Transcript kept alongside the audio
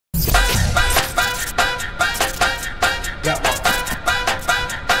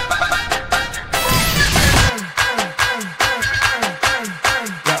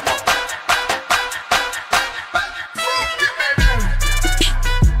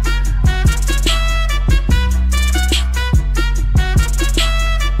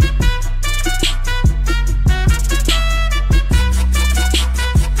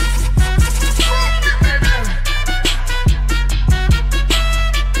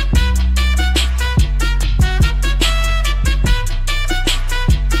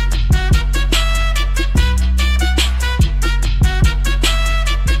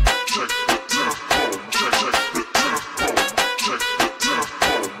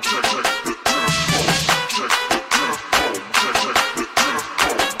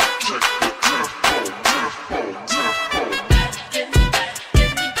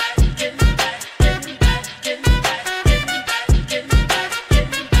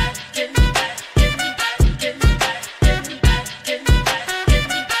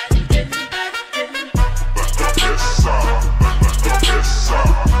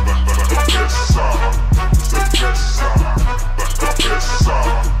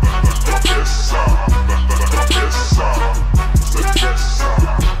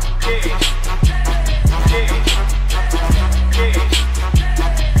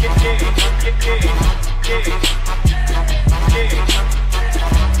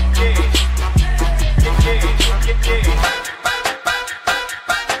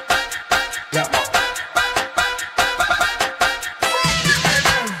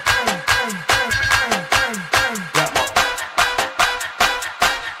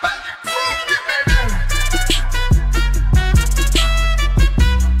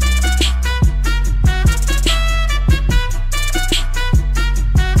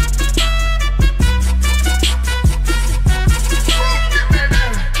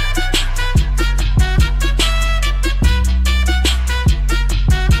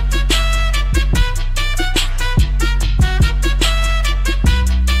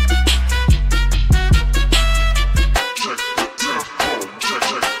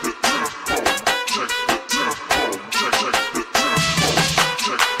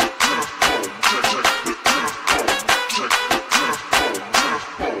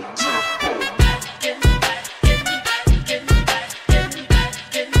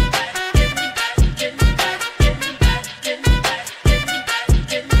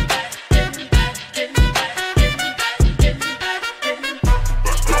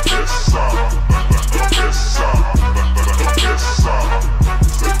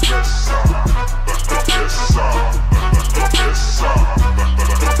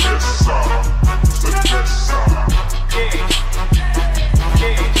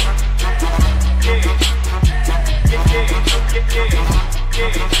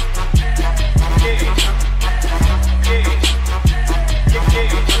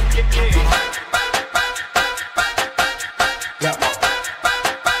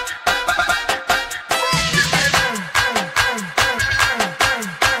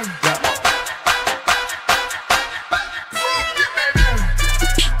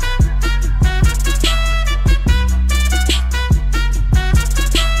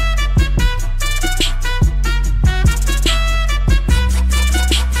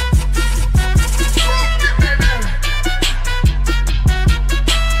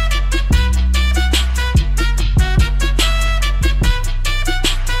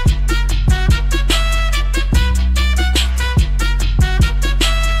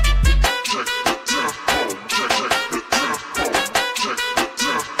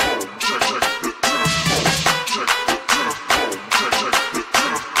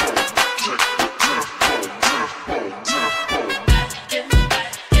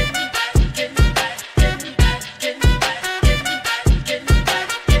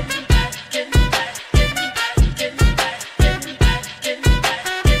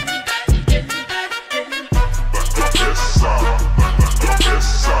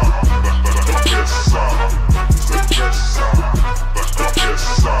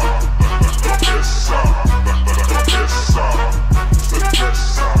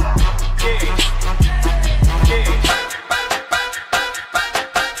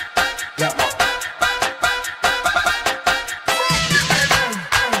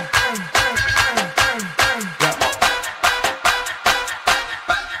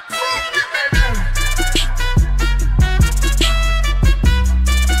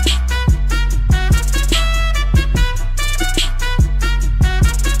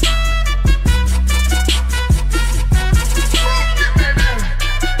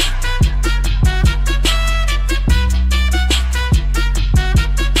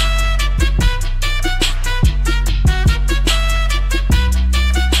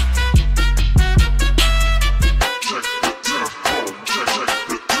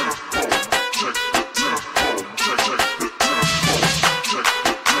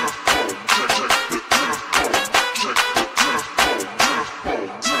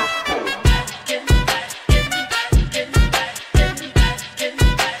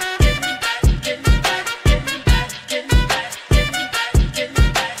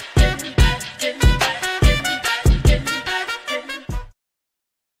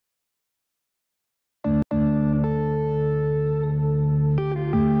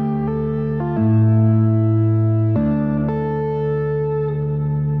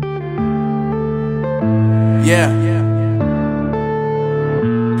Yeah.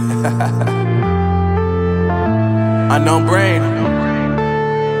 Unknown Brain,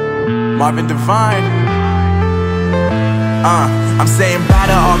 Marvin Divine. I'm saying bye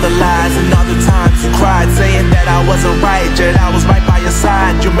to all the lies and all the times you cried, saying that I wasn't right, yet I was right by your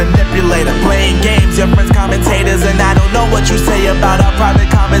side. You manipulator, playing games, your friends commentators, and I don't know what you say about our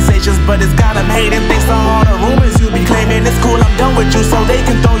private conversations, but it's got them hating. Thanks to all the rumors you be claiming. It's cool, I'm done with you, so they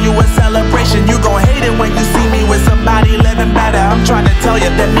can throw you a celebration. You gon' hate it when you see me with somebody living better. I'm trying to tell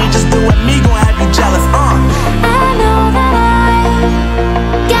you that me just doing me gon' have you jealous. I know that I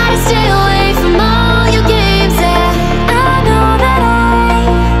gotta stay away from all your games, yeah. I know that I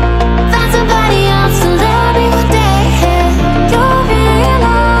found somebody else to love me one day, yeah. You'll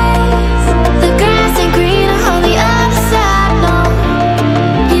realize the grass ain't greener on the other side, no.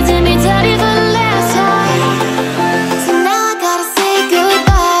 You did me dirty for the last time, so now I gotta say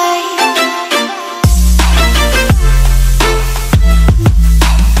goodbye.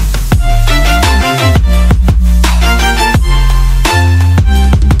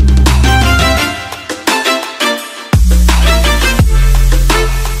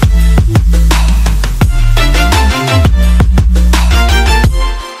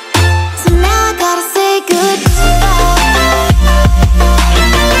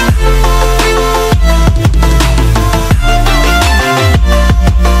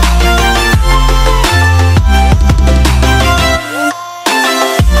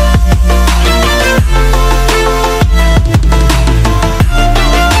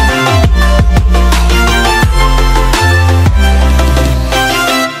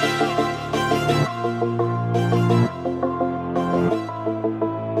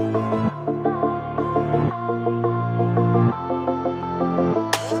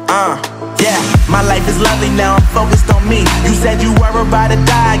 Yeah, my life is lovely now, I'm focused on me. You said you were about to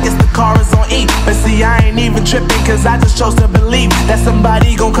die, I guess the car is on E. But see, I ain't even tripping, cause I just chose to believe that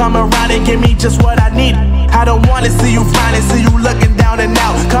somebody gon' come around and give me just what I need. I don't wanna see you flying, see you looking down and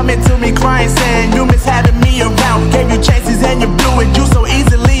out, coming to me crying, saying you miss having me around. Gave you chances and you blew it, you so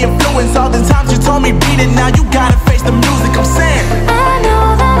easily influenced. All the times you told me beat it, now you gotta face the music. I'm saying I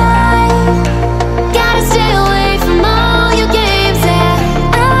know that I gotta stay away from all your games, yeah.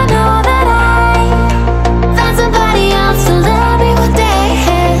 I know that I found somebody else to love me one day,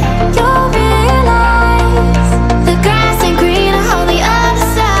 yeah. You'll realize the grass ain't greener on the other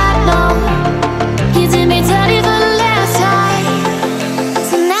side, no. You did me dirty for the last time,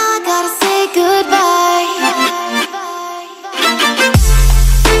 so now I gotta say goodbye.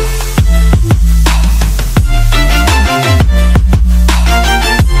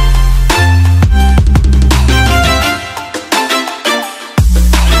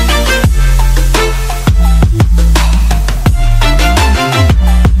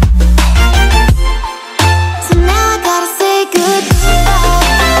 So now I gotta say goodbye.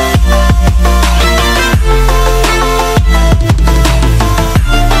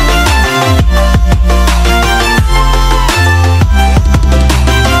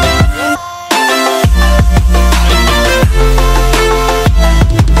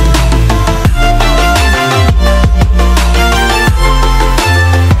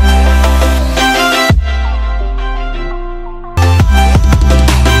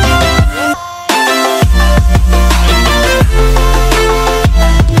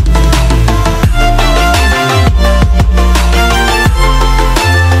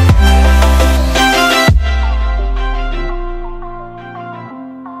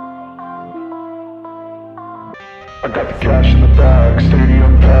 I got the cash in the bag,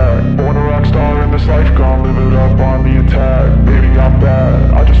 stadium packed. Born a rock star in this life, gon' live it up on the attack. Baby, I'm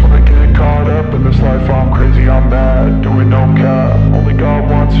bad, I just wanna get caught up in this life. I'm crazy, I'm mad, doing no cap. Only God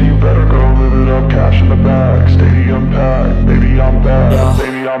wants you, better go live it up. Cash in the bag, stadium packed. Baby, I'm bad, yeah.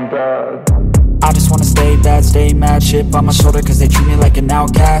 Baby, I'm bad. I just wanna stay bad, stay mad. Chip on my shoulder cause they treat me like an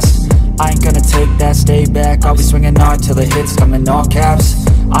outcast. I ain't gonna take that, stay back. I'll be swinging hard till the hits come in all caps.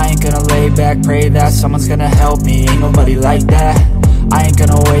 I ain't gonna lay back, pray that someone's gonna help me. Ain't nobody like that. I ain't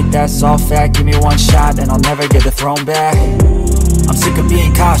gonna wait, that's all fact. Give me one shot and I'll never get the throne back. I'm sick of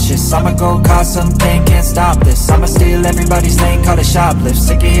being cautious, I'ma go cause some pain, can't stop this. I'ma steal everybody's lane, call it shoplift.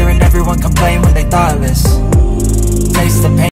 Sick of hearing everyone complain when they thoughtless. Taste the pain.